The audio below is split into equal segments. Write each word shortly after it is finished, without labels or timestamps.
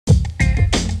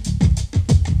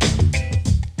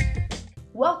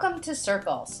Welcome to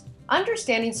Circles.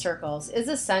 Understanding circles is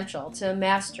essential to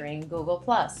mastering Google+,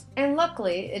 and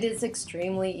luckily it is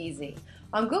extremely easy.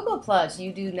 On Google+,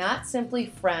 you do not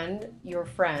simply friend your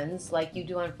friends like you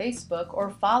do on Facebook or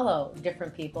follow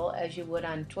different people as you would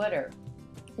on Twitter.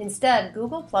 Instead,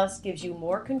 Google+ gives you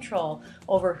more control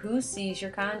over who sees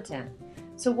your content.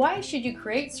 So why should you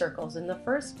create circles in the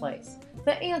first place?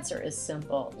 The answer is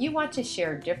simple. You want to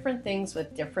share different things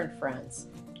with different friends.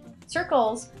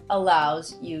 Circles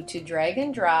allows you to drag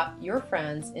and drop your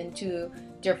friends into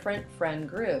different friend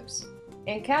groups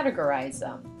and categorize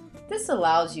them. This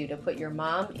allows you to put your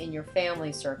mom in your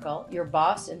family circle, your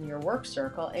boss in your work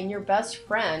circle, and your best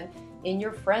friend in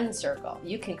your friend circle.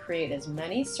 You can create as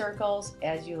many circles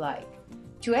as you like.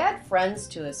 To add friends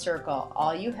to a circle,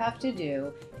 all you have to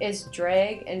do is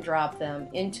drag and drop them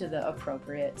into the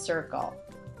appropriate circle.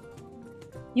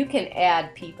 You can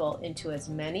add people into as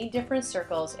many different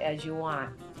circles as you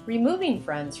want. Removing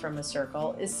friends from a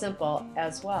circle is simple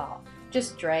as well.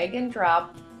 Just drag and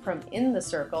drop from in the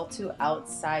circle to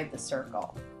outside the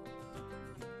circle.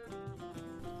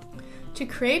 To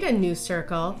create a new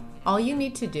circle, all you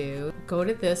need to do, go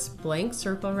to this blank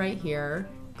circle right here,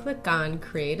 click on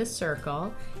Create a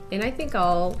Circle, and I think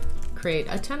I'll create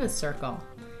a tennis circle.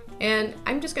 And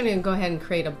I'm just going to go ahead and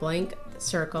create a blank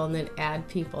circle and then add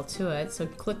people to it. So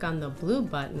click on the blue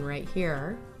button right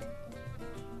here.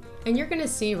 And you're going to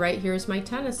see right here is my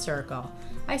tennis circle.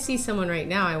 I see someone right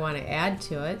now I want to add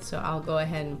to it, so I'll go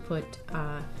ahead and put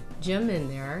Jim in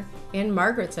there. And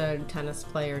Margaret's a tennis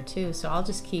player too, so I'll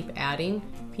just keep adding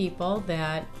people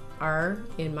that are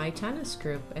in my tennis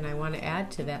group and I want to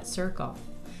add to that circle.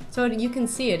 So you can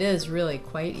see it is really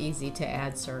quite easy to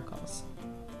add circles.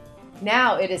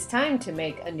 Now it is time to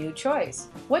make a new choice.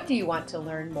 What do you want to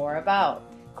learn more about?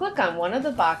 Click on one of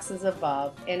the boxes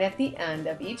above, and at the end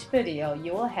of each video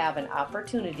you will have an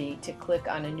opportunity to click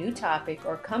on a new topic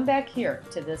or come back here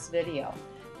to this video.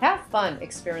 Have fun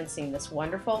experiencing this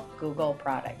wonderful Google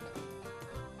product.